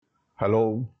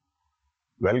Hello,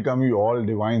 welcome you all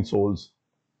divine souls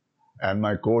and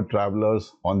my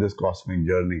co-travelers on this cosmic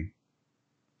journey.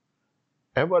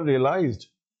 Ever realized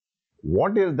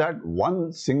what is that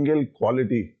one single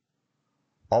quality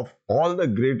of all the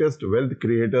greatest wealth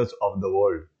creators of the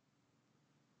world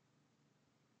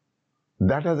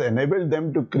that has enabled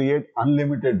them to create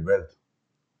unlimited wealth,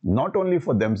 not only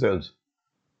for themselves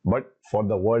but for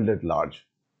the world at large?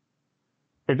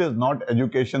 It is not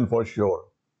education for sure,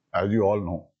 as you all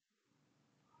know.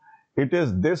 It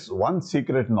is this one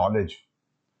secret knowledge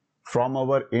from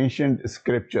our ancient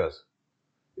scriptures,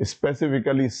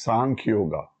 specifically Sankhya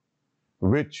Yoga,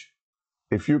 which,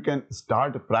 if you can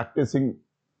start practicing,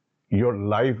 your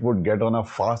life would get on a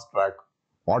fast track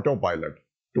autopilot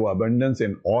to abundance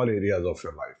in all areas of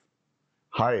your life.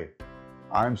 Hi,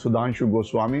 I am Sudhanshu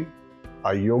Goswami, a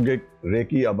yogic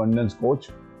Reiki abundance coach,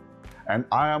 and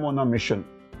I am on a mission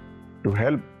to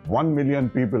help 1 million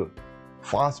people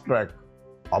fast track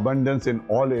abundance in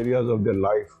all areas of their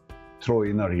life through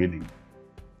inner healing.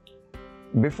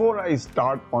 Before I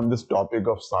start on this topic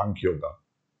of Sankhya Yoga,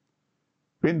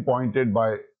 pinpointed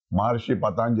by Maharishi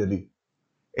Patanjali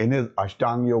in his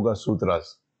Ashtanga Yoga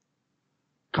Sutras,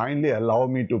 kindly allow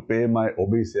me to pay my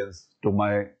obeisance to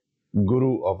my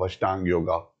Guru of Ashtanga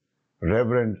Yoga,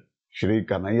 Reverend Shri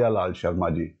Kanhaiya Lal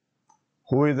Sharma Ji,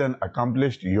 who is an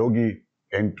accomplished yogi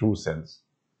in true sense.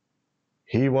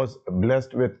 He was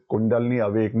blessed with Kundalini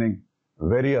awakening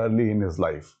very early in his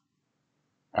life,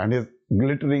 and his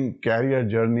glittering career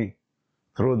journey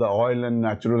through the Oil and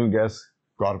Natural Gas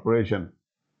Corporation,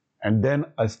 and then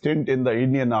a stint in the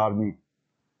Indian Army,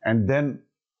 and then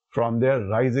from there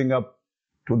rising up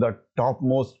to the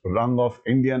topmost rung of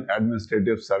Indian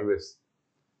administrative service,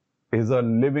 is a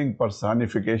living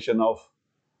personification of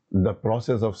the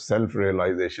process of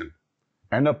self-realization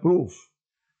and a proof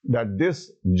that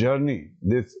this journey,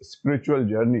 this spiritual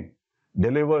journey,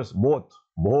 delivers both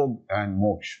bhog and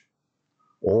moksha.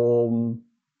 Om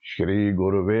Shri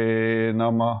Guruve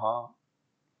Namaha.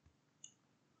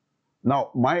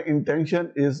 Now, my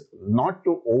intention is not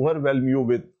to overwhelm you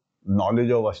with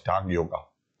knowledge of Ashtanga Yoga,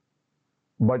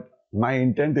 but my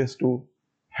intent is to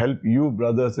help you,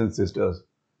 brothers and sisters,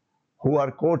 who are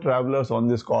co-travelers on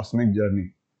this cosmic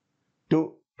journey,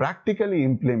 to practically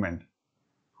implement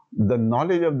the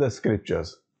knowledge of the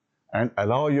scriptures and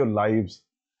allow your lives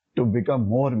to become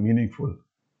more meaningful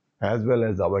as well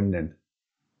as abundant.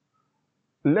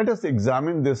 Let us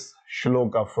examine this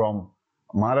shloka from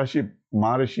Maharishi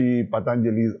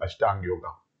Patanjali's Ashtanga Yoga.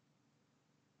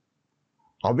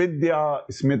 Avidya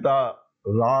smita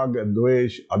rag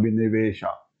dvesh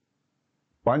abhinivesha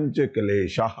panch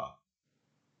kleshaha,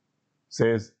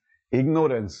 says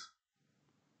ignorance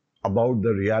about the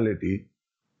reality,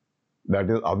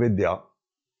 that is avidya,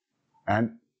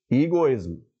 and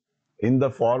egoism in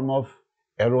the form of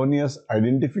erroneous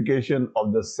identification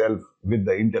of the self with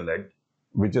the intellect,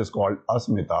 which is called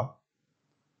asmita,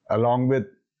 along with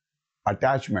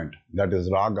attachment, that is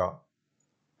raga,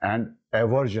 and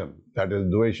aversion, that is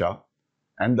dvesha,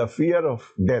 and the fear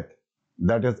of death,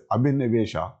 that is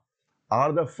abhinivesha,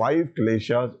 are the 5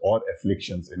 kleshas or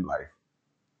afflictions in life.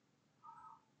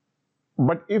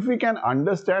 But if we can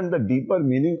understand the deeper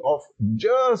meaning of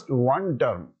just one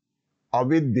term,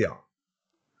 avidya,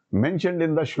 mentioned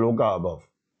in the shloka above,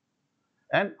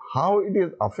 and how it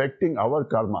is affecting our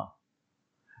karma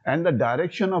and the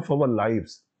direction of our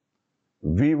lives,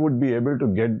 we would be able to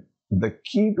get the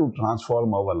key to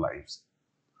transform our lives.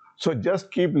 So just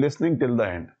keep listening till the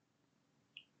end.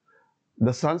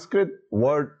 The Sanskrit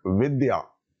word vidya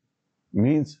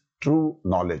means true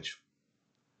knowledge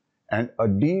and a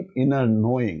deep inner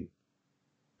knowing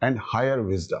and higher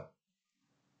wisdom.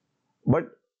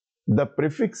 But the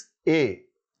prefix a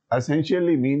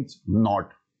essentially means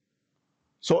not.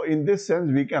 So in this sense,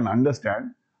 we can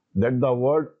understand that the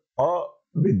word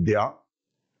avidya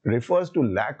refers to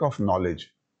lack of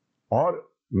knowledge or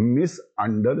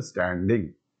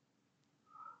misunderstanding.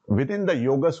 Within the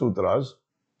Yoga Sutras,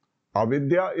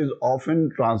 avidya is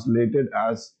often translated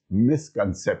as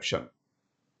misconception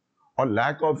or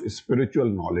lack of spiritual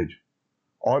knowledge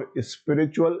or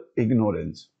spiritual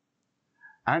ignorance.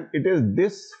 And it is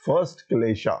this first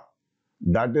klesha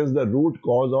that is the root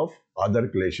cause of other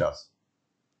kleshas.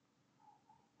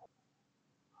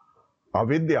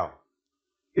 Avidya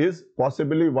is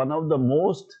possibly one of the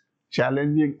most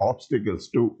challenging obstacles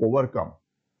to overcome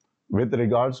with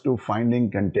regards to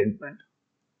finding contentment,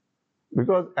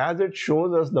 because as it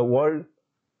shows us the world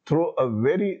through a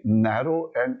very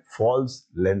narrow and false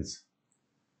lens,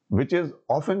 which is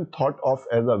often thought of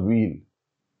as a wheel,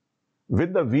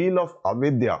 with the wheel of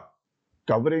avidya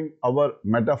covering our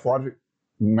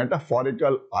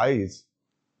metaphorical eyes,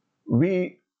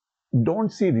 we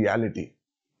don't see reality.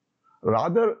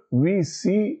 Rather, we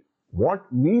see what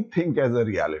we think as a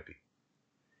reality.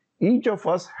 Each of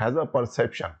us has a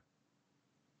perception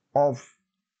of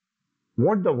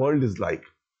what the world is like,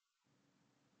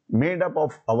 made up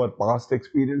of our past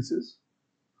experiences,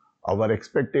 our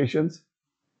expectations,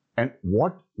 and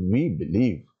what we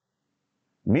believe.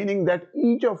 Meaning that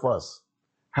each of us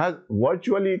has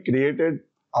virtually created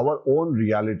our own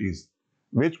realities,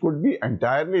 which could be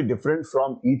entirely different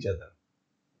from each other.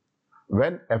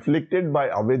 When afflicted by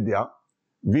avidya,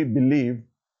 we believe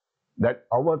that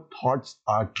our thoughts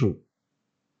are true,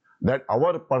 that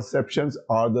our perceptions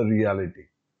are the reality,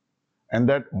 and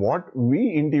that what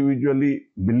we individually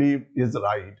believe is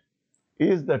right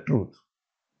is the truth.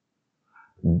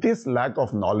 This lack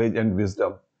of knowledge and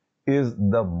wisdom is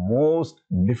the most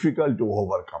difficult to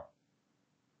overcome.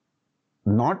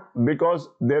 Not because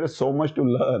there is so much to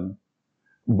learn,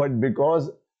 but because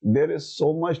there is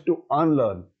so much to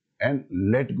unlearn and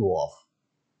let go of.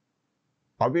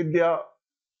 Avidya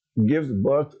gives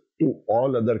birth to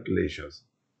all other kleshas,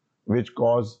 which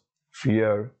cause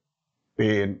fear,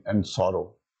 pain, and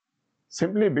sorrow,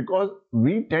 simply because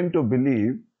we tend to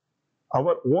believe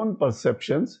our own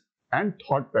perceptions and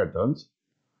thought patterns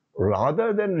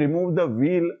rather than remove the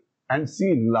wheel and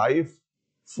see life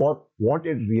for what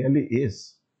it really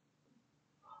is.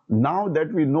 Now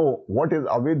that we know what is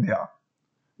avidya,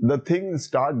 the things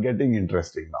start getting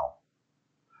interesting now.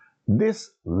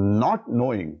 This not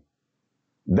knowing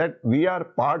that we are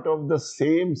part of the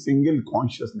same single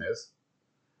consciousness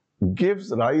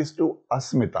gives rise to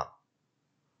asmita,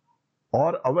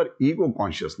 or our ego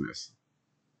consciousness,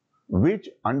 which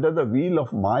under the wheel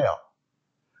of Maya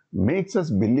makes us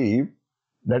believe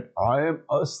that I am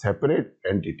a separate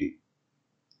entity.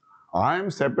 I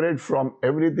am separate from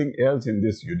everything else in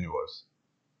this universe.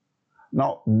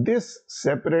 Now, this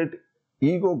separate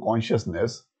ego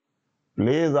consciousness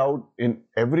plays out in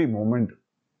every moment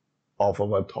of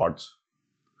our thoughts,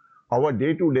 our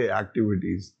day-to-day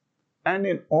activities, and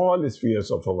in all spheres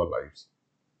of our lives.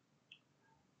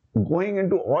 Going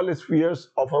into all spheres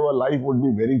of our life would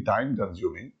be very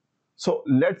time-consuming. So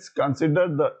let's consider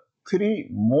the three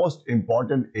most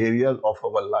important areas of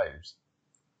our lives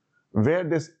where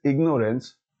this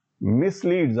ignorance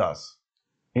misleads us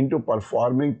into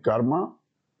performing karma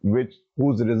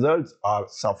whose results are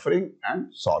suffering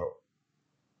and sorrow.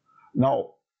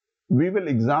 Now, we will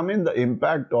examine the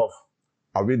impact of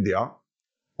avidya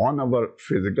on our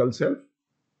physical self,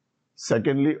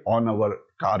 secondly on our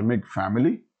karmic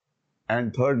family,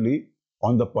 and thirdly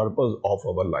on the purpose of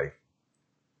our life.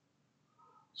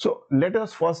 So let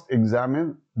us first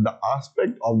examine the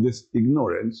aspect of this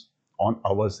ignorance on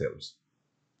ourselves.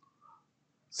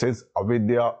 Since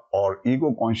avidya or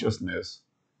ego consciousness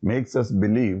makes us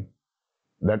believe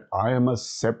that I am a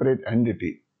separate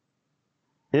entity,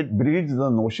 it breeds the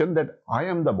notion that I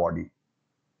am the body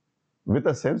with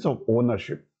a sense of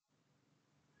ownership.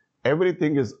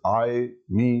 Everything is I,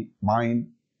 me, mine.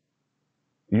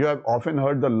 You have often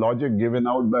heard the logic given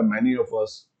out by many of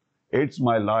us. It's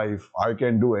my life, I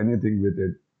can do anything with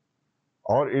it.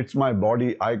 Or it's my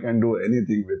body, I can do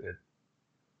anything with it.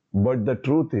 But the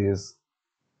truth is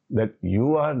that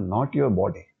you are not your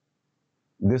body.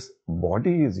 This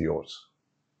body is yours.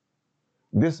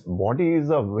 This body is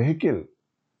a vehicle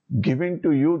given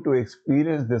to you to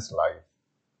experience this life.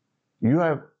 You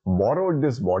have borrowed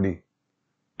this body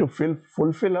to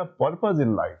fulfill a purpose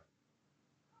in life.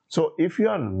 So if you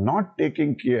are not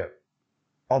taking care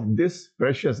of this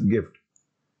precious gift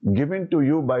given to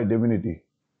you by divinity,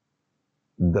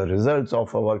 the results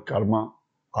of our karma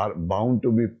are bound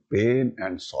to be pain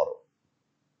and sorrow.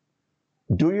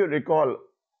 Do you recall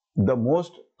the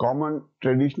most common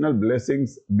traditional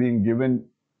blessings being given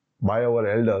by our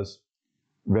elders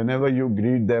whenever you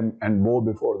greet them and bow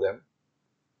before them?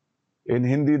 In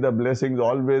Hindi, the blessings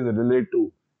always relate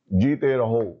to Jeete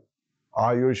Raho,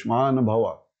 Ayushman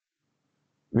Bhava,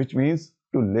 which means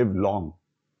to live long.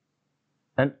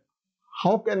 And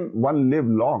how can one live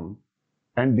long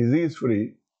and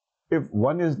disease-free if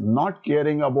one is not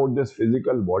caring about this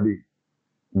physical body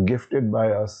gifted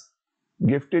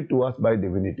to us by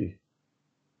divinity?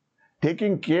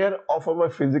 Taking care of our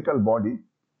physical body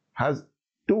has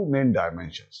two main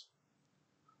dimensions.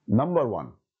 Number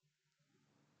one,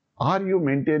 are you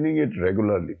maintaining it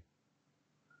regularly?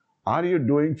 Are you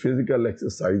doing physical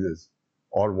exercises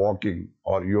or walking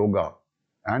or yoga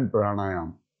and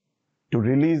pranayam to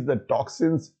release the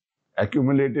toxins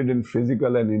accumulated in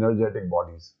physical and energetic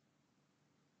bodies?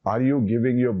 Are you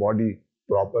giving your body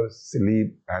proper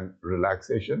sleep and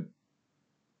relaxation?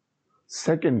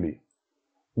 Secondly,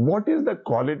 What is the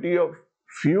quality of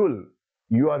fuel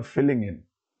you are filling in?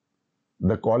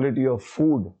 The quality of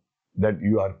food that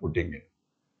you are putting in?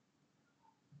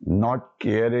 Not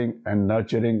caring and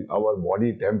nurturing our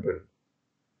body temple,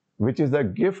 which is a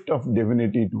gift of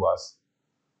divinity to us,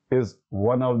 is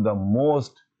one of the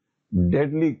most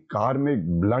deadly karmic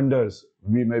blunders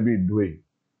we may be doing,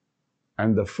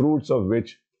 and the fruits of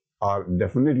which are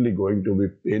definitely going to be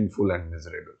painful and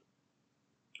miserable.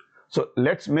 So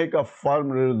let's make a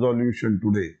firm resolution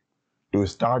today to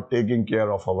start taking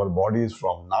care of our bodies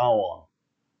from now on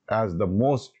as the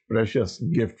most precious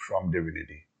gift from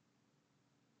divinity.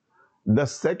 The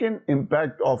second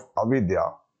impact of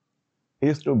avidya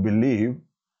is to believe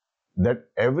that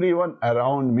everyone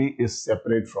around me is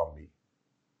separate from me.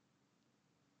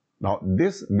 Now,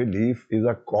 this belief is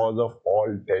a cause of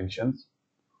all tensions,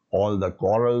 all the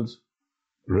quarrels,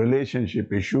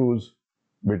 relationship issues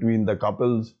between the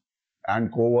couples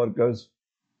and co-workers,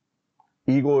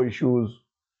 ego issues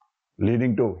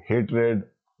leading to hatred,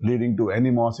 leading to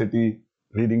animosity,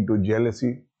 leading to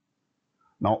jealousy.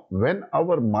 Now, when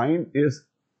our mind is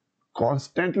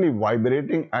constantly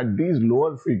vibrating at these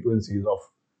lower frequencies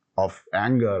of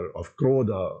anger, of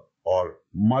krodha, or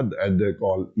mad as they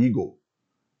call ego,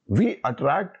 we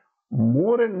attract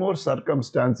more and more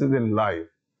circumstances in life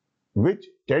which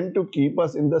tend to keep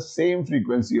us in the same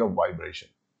frequency of vibration.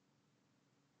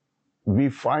 We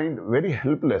find very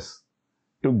helpless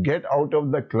to get out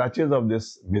of the clutches of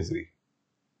this misery.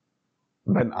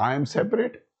 When I am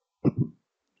separate,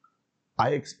 I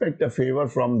expect a favor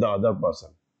from the other person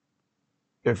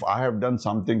if I have done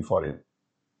something for him.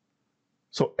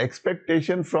 So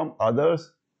expectation from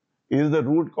others is the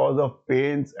root cause of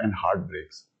pains and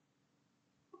heartbreaks.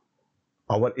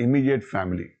 Our immediate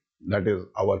family, that is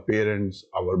our parents,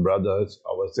 our brothers,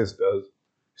 our sisters,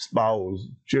 spouse,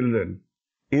 children,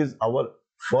 is our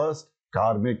first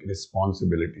karmic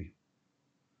responsibility.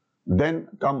 Then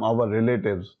come our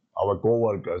relatives, our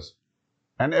co-workers,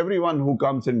 and everyone who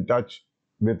comes in touch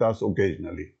with us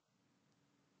occasionally.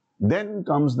 Then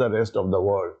comes the rest of the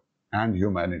world and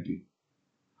humanity.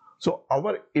 So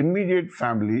our immediate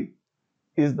family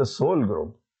is the soul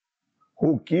group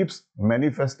who keeps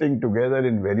manifesting together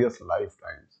in various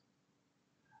lifetimes.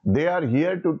 They are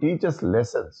here to teach us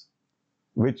lessons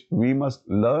which we must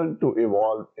learn to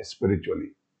evolve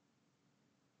spiritually.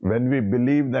 When we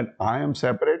believe that I am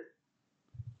separate,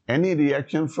 any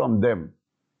reaction from them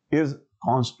is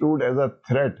construed as a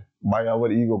threat by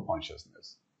our ego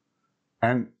consciousness.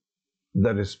 And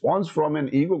the response from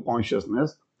an ego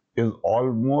consciousness is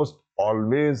almost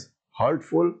always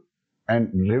hurtful and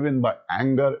driven by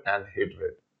anger and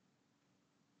hatred.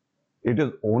 It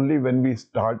is only when we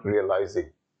start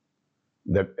realizing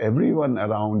that everyone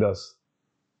around us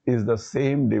is the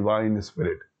same divine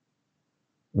spirit,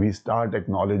 we start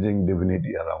acknowledging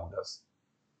divinity around us.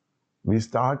 We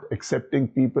start accepting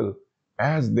people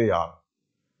as they are,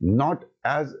 not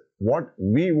as what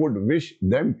we would wish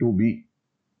them to be.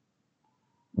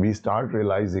 We start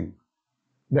realizing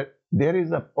that there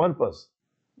is a purpose.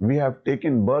 We have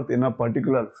taken birth in a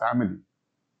particular family,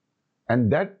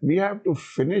 and that we have to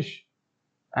finish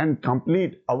and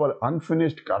complete our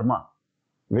unfinished karma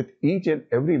with each and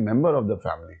every member of the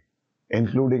family,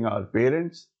 including our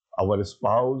parents, our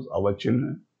spouse, our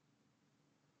children.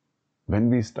 When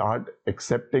we start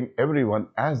accepting everyone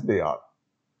as they are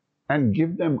and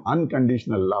give them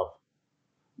unconditional love,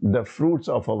 the fruits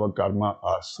of our karma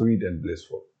are sweet and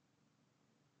blissful.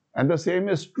 And the same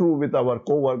is true with our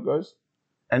co-workers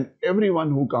and everyone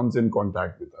who comes in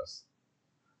contact with us.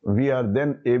 We are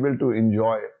then able to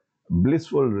enjoy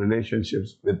blissful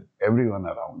relationships with everyone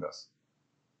around us.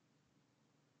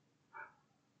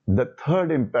 The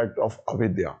third impact of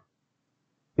avidya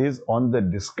is on the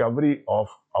discovery of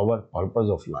our purpose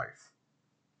of life,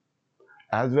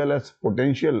 as well as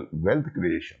potential wealth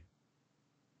creation.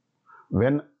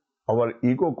 When our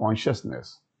ego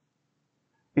consciousness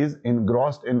is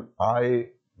engrossed in I,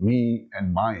 me,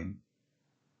 and mine,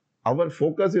 our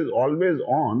focus is always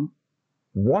on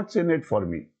what's in it for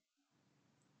me.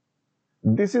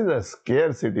 This is a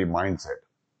scarcity mindset.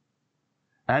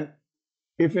 And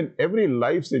if in every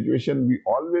life situation we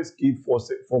always keep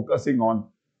focusing on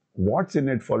what's in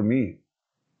it for me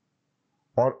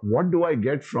or what do I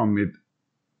get from it,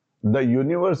 the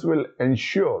universe will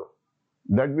ensure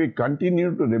that we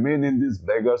continue to remain in this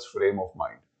beggar's frame of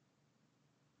mind.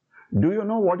 Do you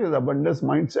know what is abundance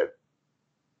mindset?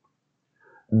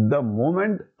 The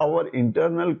moment our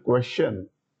internal question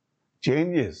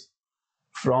changes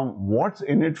from what's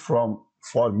in it for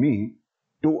me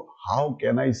to how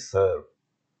can I serve,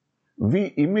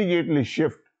 we immediately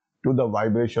shift to the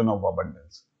vibration of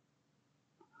abundance.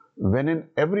 When in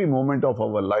every moment of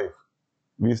our life,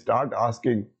 we start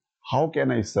asking, how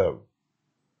can I serve?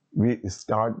 We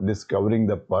start discovering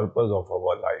the purpose of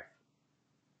our life.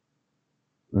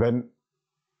 When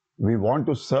we want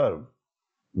to serve,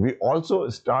 we also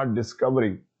start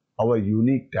discovering our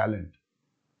unique talent.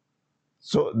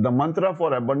 So the mantra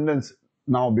for abundance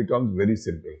now becomes very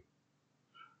simple.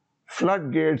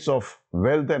 Floodgates of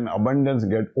wealth and abundance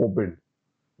get opened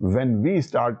when we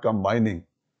start combining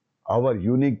our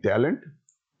unique talent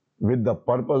with the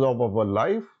purpose of our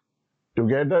life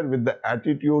together with the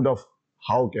attitude of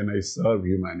how can I serve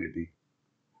humanity.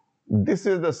 This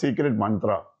is the secret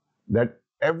mantra that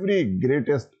every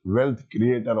greatest wealth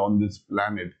creator on this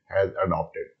planet has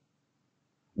adopted.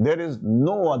 There is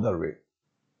no other way.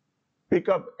 Pick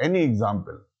up any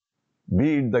example,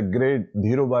 be it the great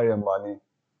Dhirubhai Ambani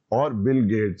or Bill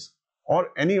Gates or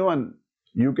anyone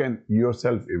you can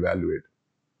yourself evaluate.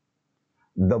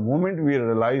 The moment we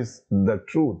realize the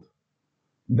truth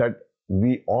that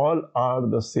we all are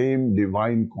the same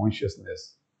divine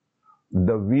consciousness,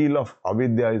 the wheel of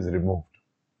avidya is removed.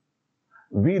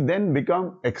 We then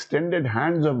become extended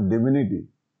hands of divinity,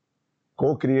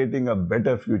 co-creating a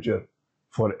better future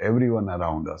for everyone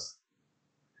around us.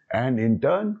 And in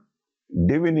turn,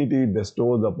 divinity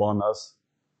bestows upon us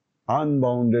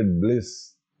unbounded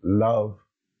bliss, love,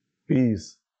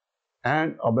 peace,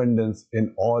 and abundance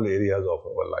in all areas of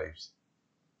our lives.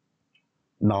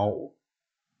 Now,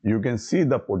 you can see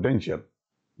the potential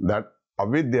that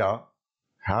avidya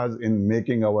has in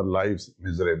making our lives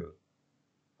miserable.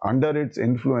 Under its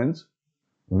influence,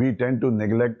 we tend to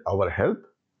neglect our health,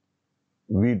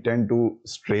 we tend to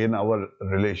strain our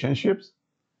relationships,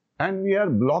 and we are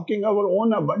blocking our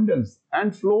own abundance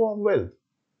and flow of wealth.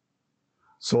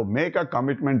 So make a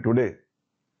commitment today,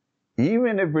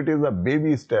 even if it is a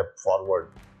baby step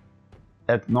forward.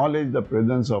 Acknowledge the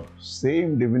presence of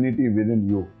same divinity within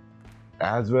you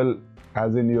as well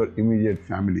as in your immediate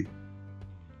family.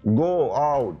 Go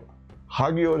out,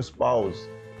 hug your spouse,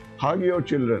 hug your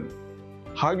children,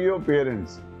 hug your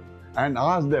parents, and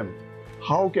ask them,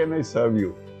 how can I serve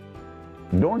you?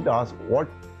 Don't ask, what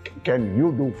can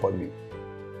you do for me?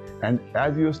 And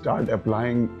as you start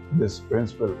applying this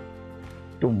principle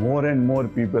to more and more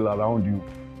people around you,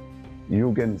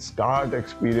 you can start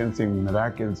experiencing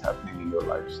miracles happening in your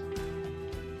lives.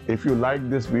 If you like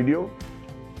this video,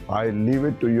 I leave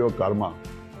it to your karma.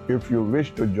 If you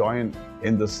wish to join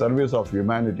in the service of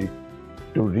humanity,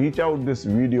 to reach out this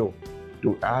video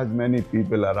to as many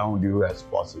people around you as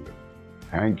possible.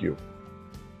 Thank you.